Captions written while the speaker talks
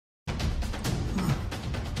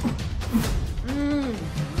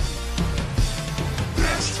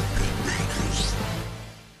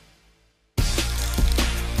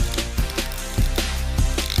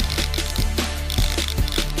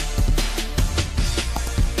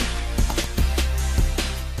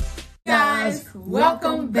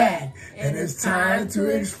Welcome back. And it's time to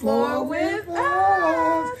explore with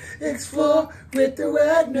us. Explore with the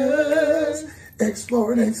Wagners.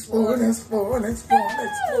 Exploring.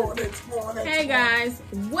 Hey guys,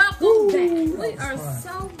 welcome back. We are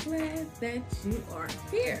so glad that you are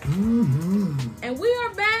here. And we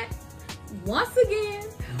are back once again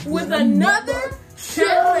with another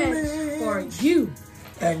challenge for you.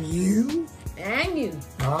 And you. And you.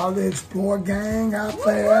 All the Explore gang out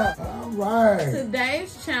there. All right.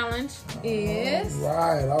 Today's challenge is...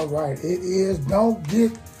 All right. It is Don't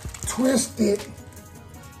Get Twisted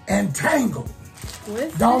and Tangled.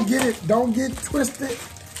 Don't get twisted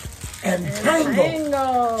and tangled.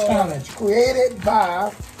 Challenge created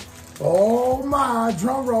by, oh my,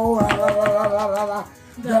 drum roll,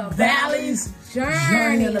 the Valley's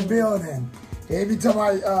Journey in the building. Every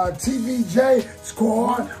time TVJ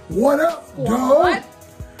squad, what up, dog?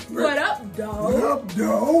 What up, dog? What up,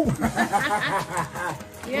 dog?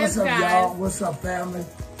 Yes, what's up, guys. y'all? What's up, family?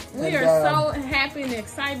 We are so happy and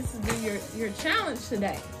excited to do your challenge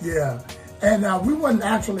today. Yeah. And we wasn't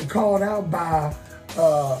actually called out by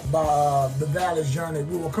the Valley's Journey.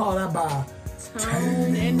 We were called out by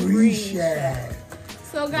Tone and Green Shad.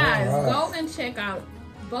 So guys, go and check out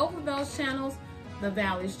both of those channels, the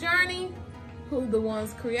Valley's Journey, who the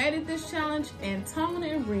ones created this challenge, and Tone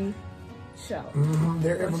and Green Show.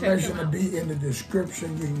 Their information will be in the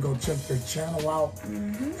description. You can go check their channel out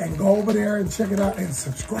and go over there and check it out and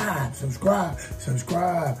subscribe.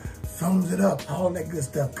 Thumbs it up, all that good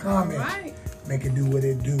stuff. Comment, make it do what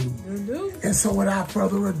it do. And so without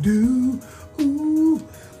further ado,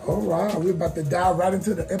 all right, we're about to dive right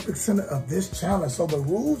into the epic center of this challenge. So the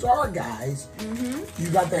rules are, guys, you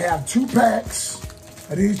got to have 2 packs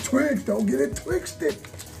of these Twix. Don't get it twisted.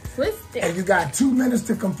 And you got 2 minutes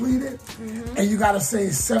to complete it. And you got to say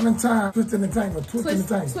 7 times, twisted and tangled, twisted and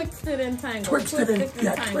tangled. Twisted and tangled. Twisted and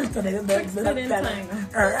tangled. Twisted and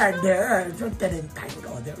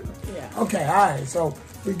tangled. Yeah. Okay, all right, so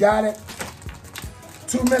we got it.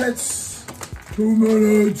 2 minutes. 2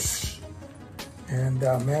 minutes. And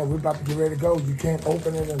man, we're about to get ready to go. You can't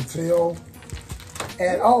open it until.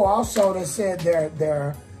 And also they said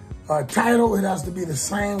their title, it has to be the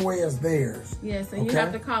same way as theirs. Yes, and you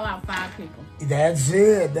have to call out 5 people. That's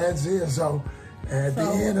it. So at the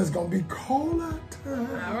end, it's going to be caller time.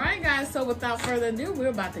 All right, guys. So without further ado, we're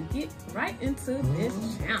about to get right into this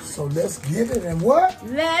challenge. So let's get it. And what?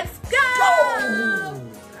 Let's go!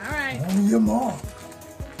 All right. On your mark.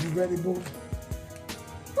 You ready, boo?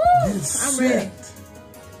 Woo, I'm ready.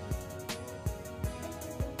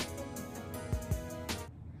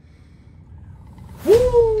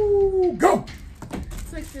 Woo! Go!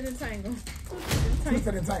 Twisted and tangled.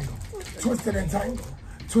 Twisted and tangled. Twisted and tangled.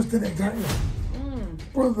 Twisted and tangled.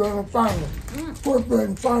 Twisted and tangled. Twisted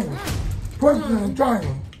and tangled. Twisted and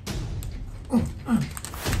tangled.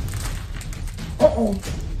 Uh-oh.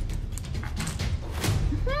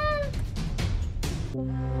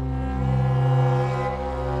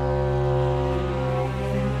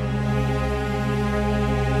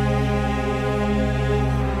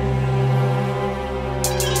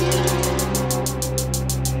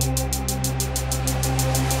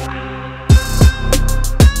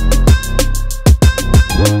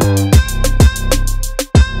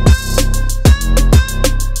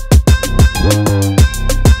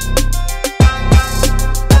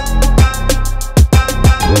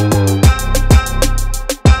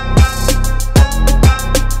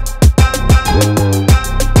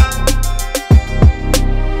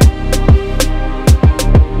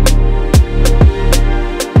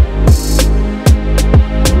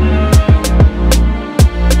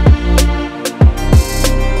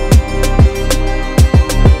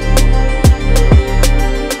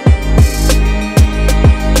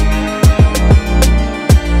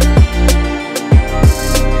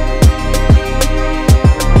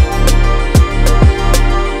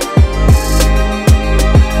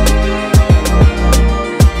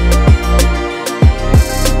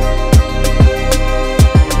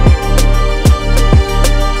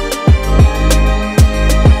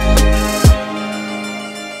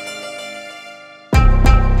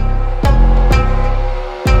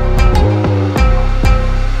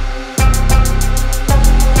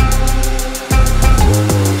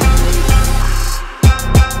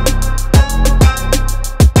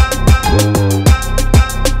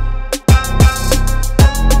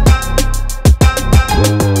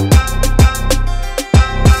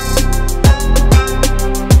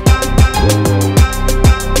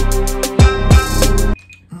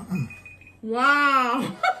 Wow.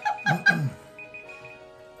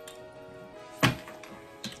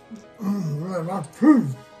 My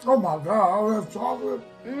food. Oh my God, all that chocolate.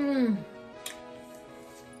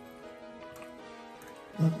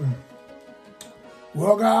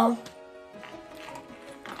 Well, guys.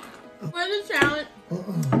 Where's the challenge?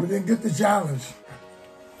 We didn't get the challenge.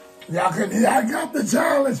 Y'all couldn't hear, I got the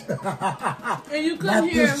challenge. And you couldn't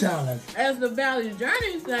hear, this challenge. As the Valley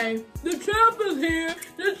Journey say, the champ is here,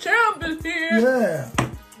 the champ is here. Yeah.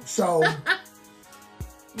 So,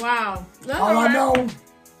 wow. That's all I know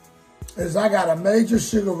is I got a major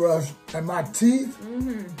sugar rush and my teeth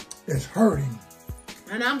is hurting.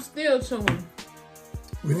 And I'm still chewing.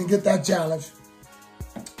 We didn't get that challenge,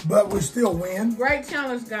 but we still win. Great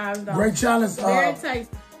challenge, guys, though. Great challenge. Very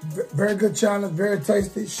tasty. Very good challenge, very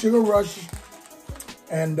tasty. Sugar rush.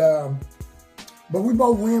 And, but we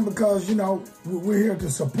both win because, you know, we're here to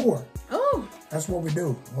support. Oh. That's what we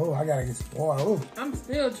do. Oh, I gotta get some more. Oh. I'm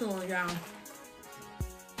still chewing, y'all.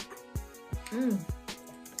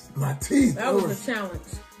 My teeth. That was a challenge.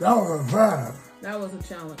 That was a vibe. That was a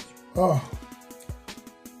challenge. Oh.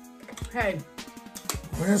 Hey.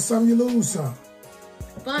 Win some, you lose some.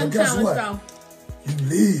 Fun challenge, though. You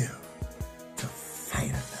live to fight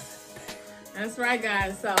another day. That's right,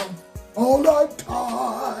 guys. So. All the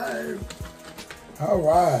time. All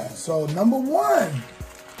right. So, number one.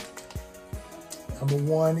 Number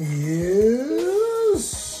one is...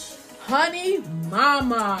 Honey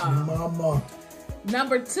Mama. Mama.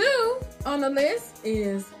 Number 2 on the list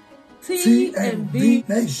is T&B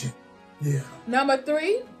Nation. Yeah. Number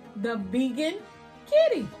 3, the Vegan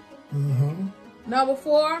Kitty. Number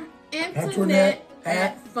 4, Antoinette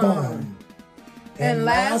at Fun. And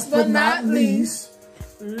last but not least,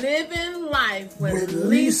 Living Life with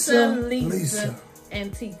Lisa,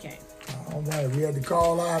 and TK. All right, we had to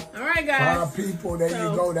call out all right, guys. 5 people. There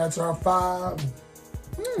you go. That's our 5.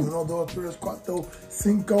 1, 2, 3, 4,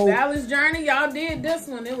 5. Valley's Journey, y'all did this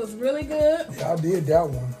one. It was really good. Y'all did that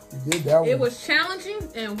one. You did that one. It was challenging,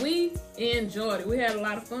 and we enjoyed it. We had a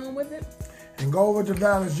lot of fun with it. And go over to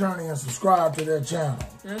Valley's Journey and subscribe to their channel.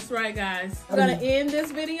 That's right, guys. I'm going to end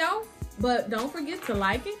this video, but don't forget to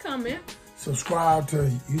like and comment. Subscribe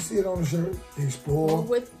to, you see it on the shirt, Explore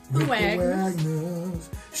with the Wagners.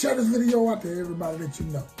 Share this video out to everybody that you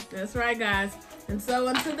know. That's right, guys. And so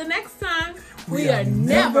until the next time, we are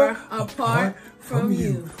never apart from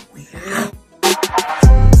you. We out.